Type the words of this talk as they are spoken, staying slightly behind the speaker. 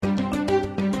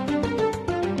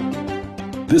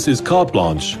This is Carte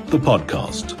Blanche, the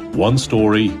podcast. One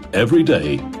story every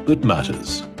day that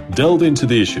matters. Delve into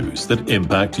the issues that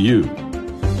impact you.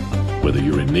 Whether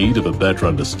you're in need of a better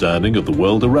understanding of the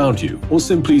world around you or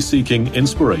simply seeking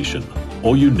inspiration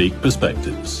or unique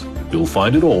perspectives, you'll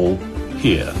find it all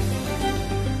here.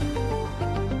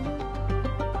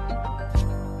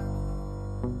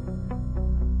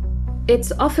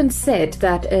 It's often said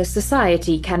that a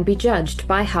society can be judged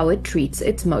by how it treats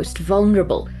its most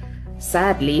vulnerable.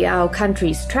 Sadly, our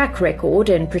country's track record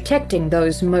in protecting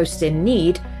those most in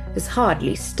need is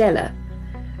hardly stellar.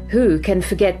 Who can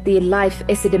forget the Life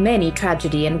Esidimeni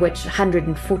tragedy in which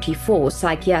 144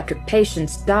 psychiatric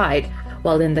patients died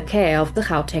while in the care of the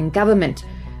Gauteng government,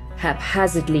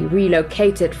 haphazardly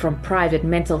relocated from private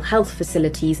mental health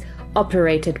facilities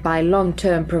operated by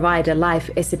long-term provider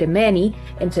Life Esidimeni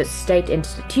into state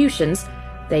institutions?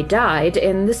 They died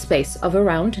in the space of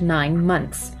around 9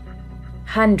 months.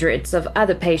 Hundreds of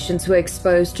other patients were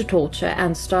exposed to torture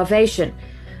and starvation.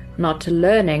 Not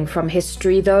learning from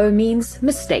history, though, means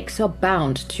mistakes are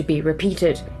bound to be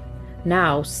repeated.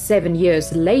 Now, 7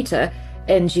 years later,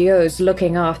 NGOs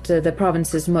looking after the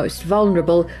province's most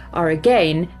vulnerable are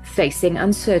again facing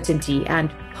uncertainty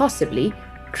and possibly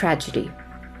tragedy.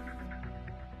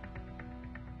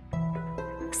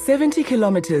 70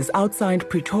 kilometers outside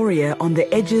Pretoria, on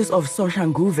the edges of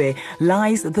Soshanguve,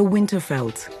 lies the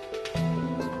Winterveld.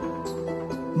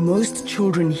 Most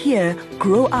children here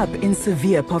grow up in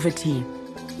severe poverty.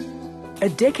 A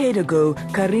decade ago,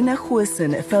 Karina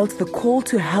Goosen felt the call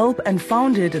to help and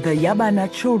founded the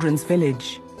Yabana Children's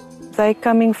Village. They're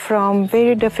coming from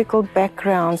very difficult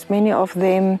backgrounds. Many of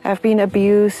them have been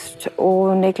abused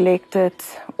or neglected,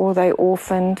 or they're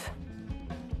orphaned.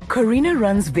 Karina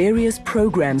runs various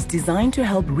programs designed to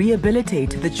help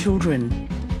rehabilitate the children.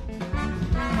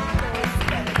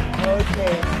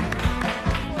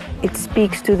 It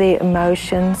speaks to their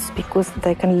emotions because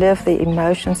they can live their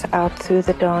emotions out through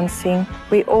the dancing.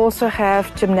 We also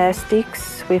have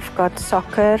gymnastics, we've got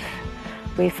soccer,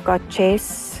 we've got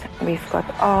chess, we've got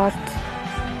art.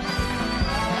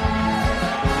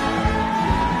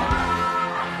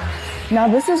 Now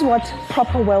this is what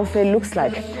proper welfare looks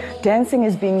like. Dancing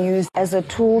is being used as a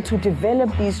tool to develop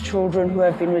these children who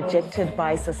have been rejected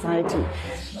by society.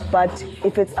 But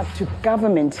if it's up to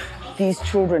government, these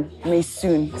children may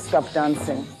soon stop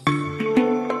dancing.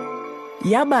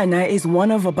 Yabana is one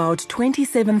of about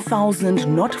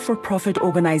 27,000 not-for-profit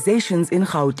organizations in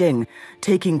Gauteng,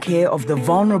 taking care of the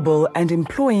vulnerable and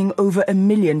employing over 1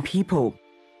 million people.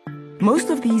 Most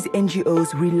of these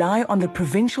NGOs rely on the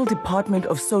Provincial Department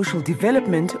of Social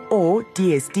Development, or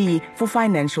DSD, for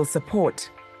financial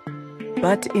support.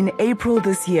 But in April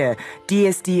this year,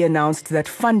 DSD announced that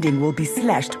funding will be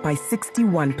slashed by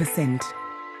 61%.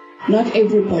 Not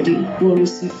everybody will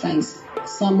receive funds.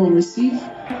 Some will receive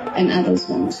and others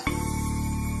won't.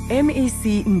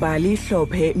 MEC Mbali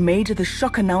Hlophe made the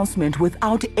shock announcement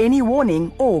without any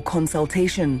warning or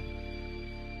consultation.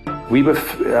 We were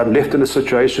left in a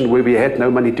situation where we had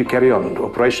no money to carry on.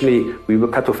 Operationally, we were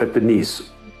cut off at the knees.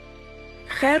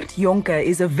 Gert Jonker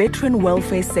is a veteran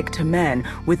welfare sector man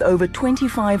with over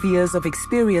 25 years of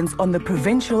experience on the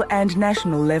provincial and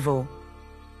national level.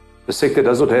 The sector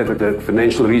does not have the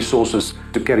financial resources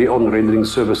to carry on rendering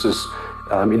services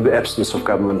in the absence of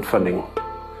government funding.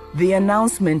 The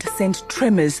announcement sent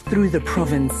tremors through the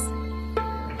province.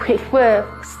 We were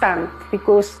stunned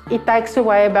because it takes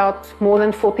away about more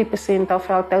than 40% of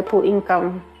our total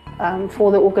income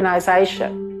for the organisation.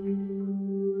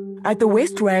 At the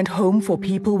West Rand Home for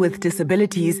People with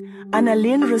Disabilities,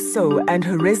 Annalyn Rousseau and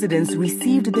her residents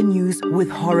received the news with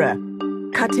horror.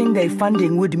 Cutting their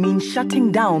funding would mean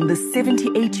shutting down the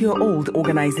 78-year-old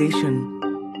organisation.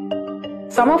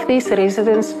 Some of these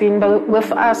residents have been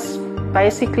with us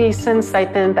basically since they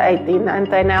turned 18 and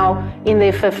they're now in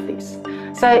their 50s.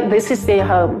 So this is their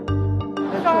home.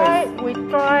 We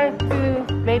try to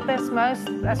let as most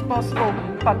as possible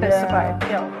participate.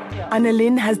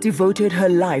 Annalyn has devoted her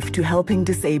life to helping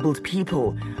disabled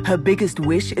people. Her biggest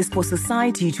wish is for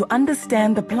society to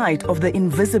understand the plight of the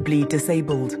invisibly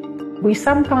disabled. We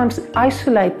sometimes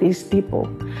isolate these people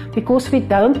because we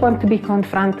don't want to be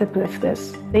confronted with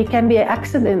this. There can be an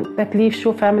accident that leaves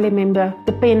your family member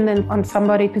dependent on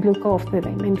somebody to look after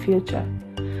them in future.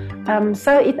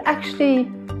 So it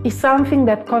actually is something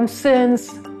that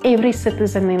concerns every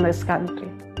citizen in this country.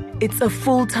 It's a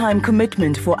full-time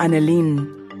commitment for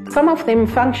Annalyn. Some of them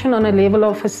function on a level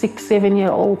of a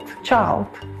 6-7-year-old child.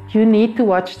 You need to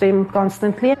watch them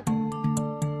constantly.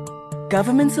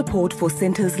 Government support for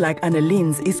centres like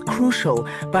Anneline's is crucial,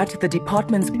 but the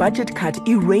department's budget cut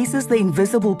erases the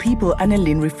invisible people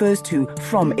Anneline refers to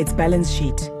from its balance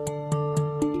sheet.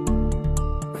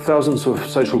 Thousands of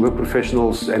social work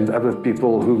professionals and other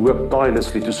people who work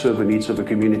tirelessly to serve the needs of the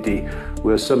community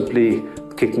were simply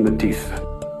kicked in the teeth.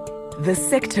 The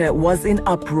sector was in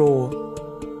uproar.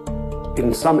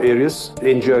 In some areas,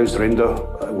 NGOs render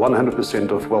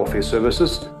 100% of welfare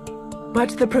services.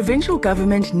 But the provincial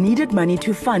government needed money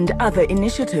to fund other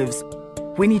initiatives.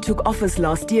 When he took office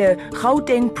last year,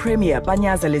 Gauteng Premier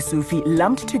Panyaza Lesufi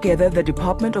lumped together the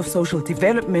Department of Social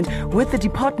Development with the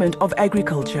Department of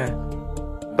Agriculture.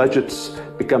 Budgets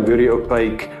become very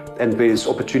opaque, and there's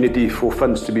opportunity for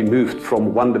funds to be moved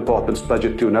from one department's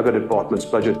budget to another department's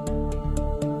budget.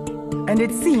 And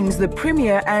it seems the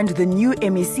Premier and the new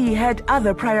MEC had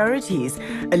other priorities,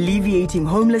 alleviating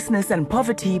homelessness and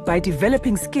poverty by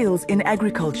developing skills in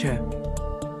agriculture.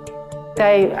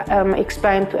 They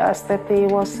explained to us that there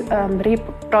was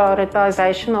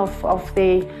reprioritization of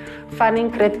the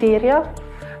funding criteria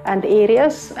and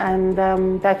areas, and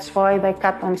that's why they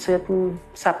cut on certain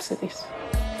subsidies.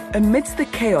 Amidst the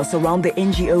chaos around the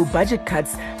NGO budget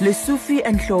cuts, Lesufi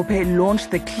and Hlophe launched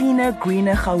the Cleaner,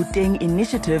 Greener Gauteng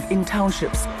initiative in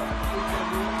townships.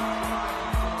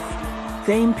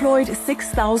 They employed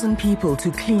 6,000 people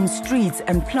to clean streets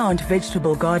and plant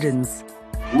vegetable gardens.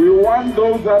 We want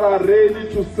those that are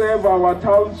ready to serve our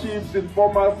townships,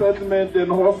 informal settlement and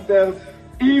hostels.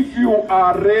 If you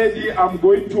are ready, I'm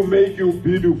going to make you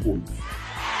beautiful.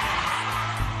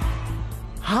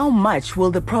 How much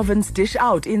will the province dish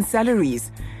out in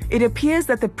salaries? It appears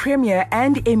that the Premier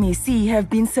and MEC have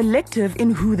been selective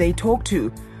in who they talk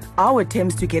to. Our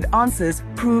attempts to get answers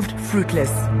proved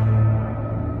fruitless.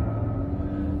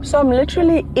 So I'm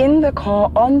literally in the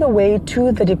car on the way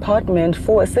to the department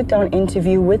for a sit-down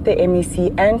interview with the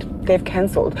MEC, and they've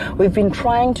cancelled. We've been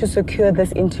trying to secure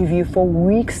this interview for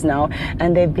weeks now,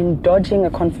 and they've been dodging a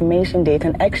confirmation date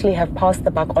and actually have passed the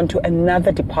buck on to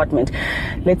another department.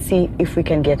 Let's see if we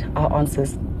can get our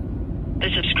answers.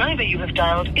 The subscriber you have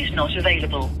dialed is not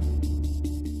available.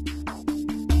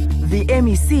 The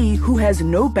MEC, who has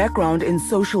no background in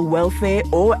social welfare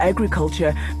or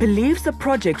agriculture, believes the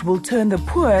project will turn the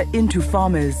poor into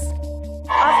farmers.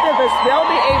 After this, they'll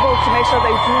be able to make sure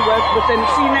they do work within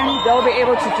cleaning. They'll be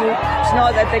able to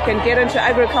know that they can get into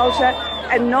agriculture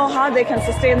and know how they can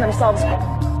sustain themselves.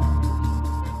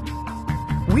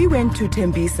 We went to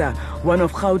Tembisa, one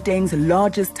of Gauteng's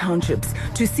largest townships,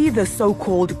 to see the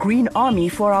so-called Green Army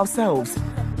for ourselves.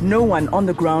 No one on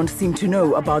the ground seemed to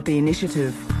know about the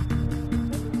initiative.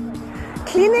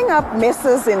 Cleaning up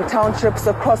messes in townships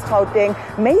across Gauteng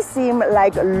may seem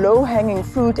like low-hanging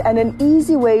fruit and an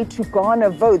easy way to garner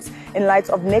votes in light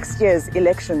of next year's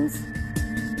elections.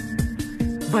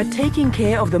 But taking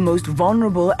care of the most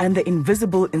vulnerable and the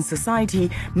invisible in society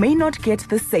may not get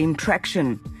the same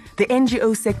traction. The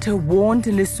NGO sector warned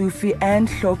Lesufi and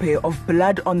Hlophe of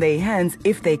blood on their hands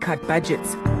if they cut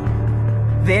budgets.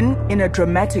 Then, in a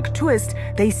dramatic twist,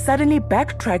 they suddenly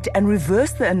backtracked and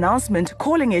reversed the announcement,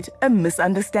 calling it a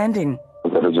misunderstanding.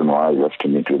 The reason why we have to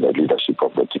meet with the leadership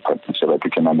of the department so that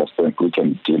we can understand, we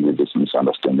can deal with this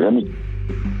misunderstanding.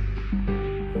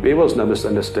 There was no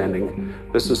misunderstanding.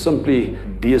 This is simply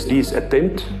DSD's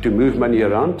attempt to move money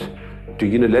around, to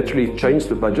unilaterally change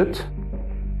the budget.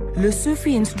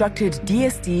 Lesufi instructed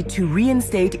DSD to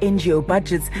reinstate NGO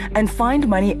budgets and find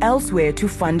money elsewhere to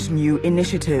fund new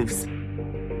initiatives.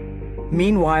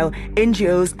 Meanwhile,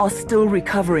 NGOs are still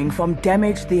recovering from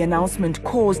damage the announcement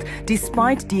caused,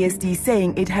 despite DSD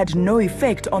saying it had no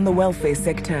effect on the welfare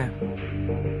sector.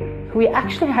 We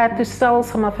actually had to sell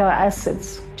some of our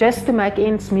assets just to make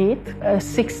ends meet. A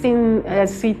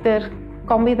 16-seater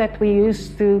combi that we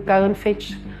used to go and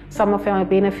fetch some of our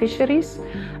beneficiaries.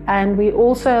 And we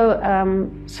also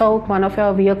sold one of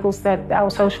our vehicles that our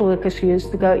social workers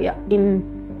used to go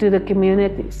into the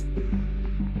communities.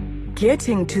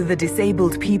 Getting to the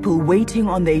disabled people waiting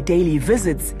on their daily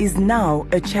visits is now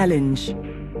a challenge.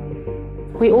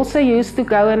 We also used to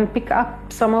go and pick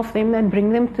up some of them and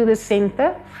bring them to the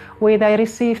center where they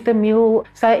received a meal.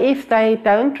 So if they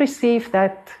don't receive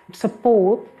that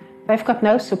support, they've got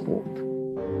no support.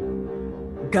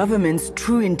 Government's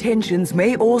true intentions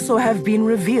may also have been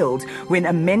revealed when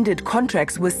amended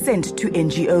contracts were sent to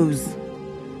NGOs.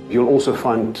 You'll also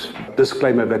find a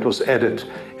disclaimer that was added,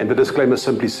 and the disclaimer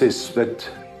simply says that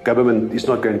government is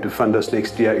not going to fund us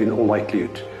next year in all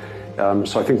likelihood.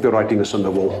 So I think the writing is on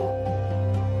the wall.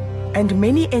 And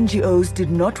many NGOs did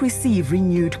not receive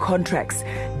renewed contracts.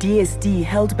 DSD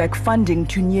held back funding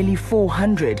to nearly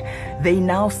 400. They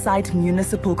now cite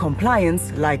municipal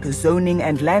compliance, like zoning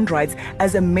and land rights,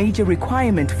 as a major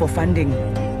requirement for funding.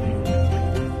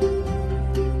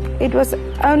 It was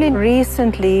only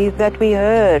recently that we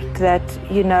heard that,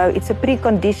 it's a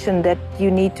precondition that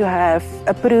you need to have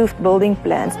approved building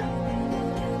plans.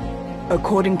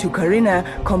 According to Karina,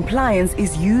 compliance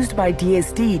is used by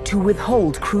DSD to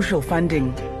withhold crucial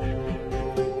funding.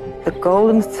 The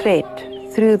golden thread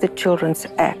through the Children's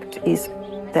Act is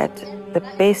that the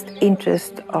best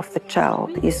interest of the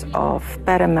child is of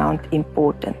paramount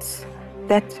importance.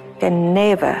 That can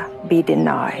never be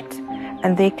denied,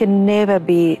 and there can never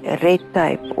be red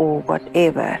tape or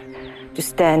whatever to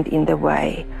stand in the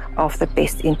way of the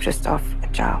best interest of a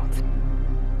child.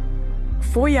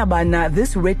 For Yabana,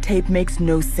 this red tape makes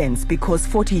no sense because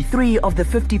 43 of the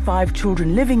 55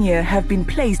 children living here have been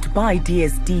placed by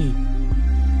DSD.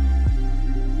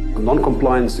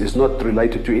 Non-compliance is not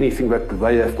related to anything that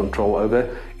they have control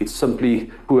over. It's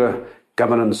simply poor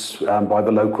governance by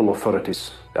the local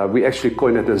authorities. We actually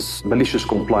coin it as malicious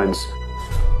compliance.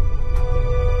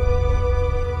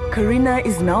 Karina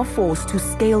is now forced to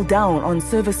scale down on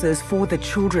services for the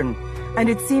children. And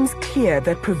it seems clear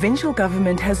that provincial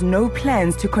government has no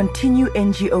plans to continue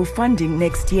NGO funding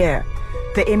next year.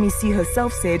 The MEC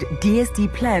herself said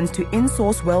DSD plans to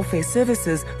insource welfare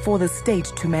services for the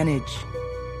state to manage.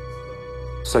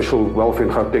 Social welfare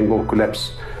in Gauteng will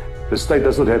collapse. The state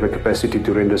does not have a capacity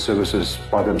to render services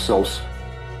by themselves.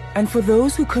 And for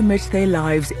those who commit their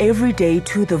lives every day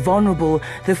to the vulnerable,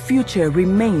 the future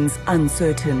remains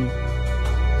uncertain.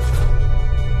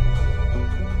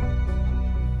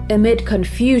 Amid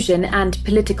confusion and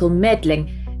political meddling,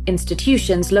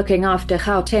 institutions looking after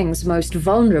Gauteng's most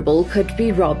vulnerable could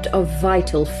be robbed of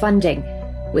vital funding,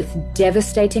 with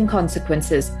devastating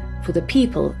consequences for the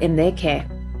people in their care.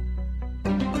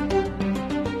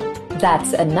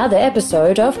 That's another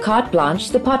episode of Carte Blanche,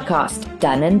 the podcast,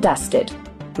 done and dusted.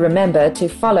 Remember to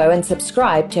follow and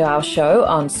subscribe to our show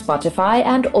on Spotify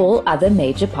and all other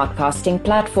major podcasting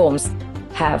platforms.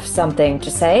 Have something to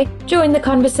say? Join the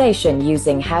conversation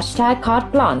using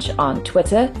 #CarteBlanche on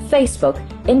Twitter, Facebook,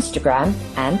 Instagram,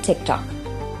 and TikTok.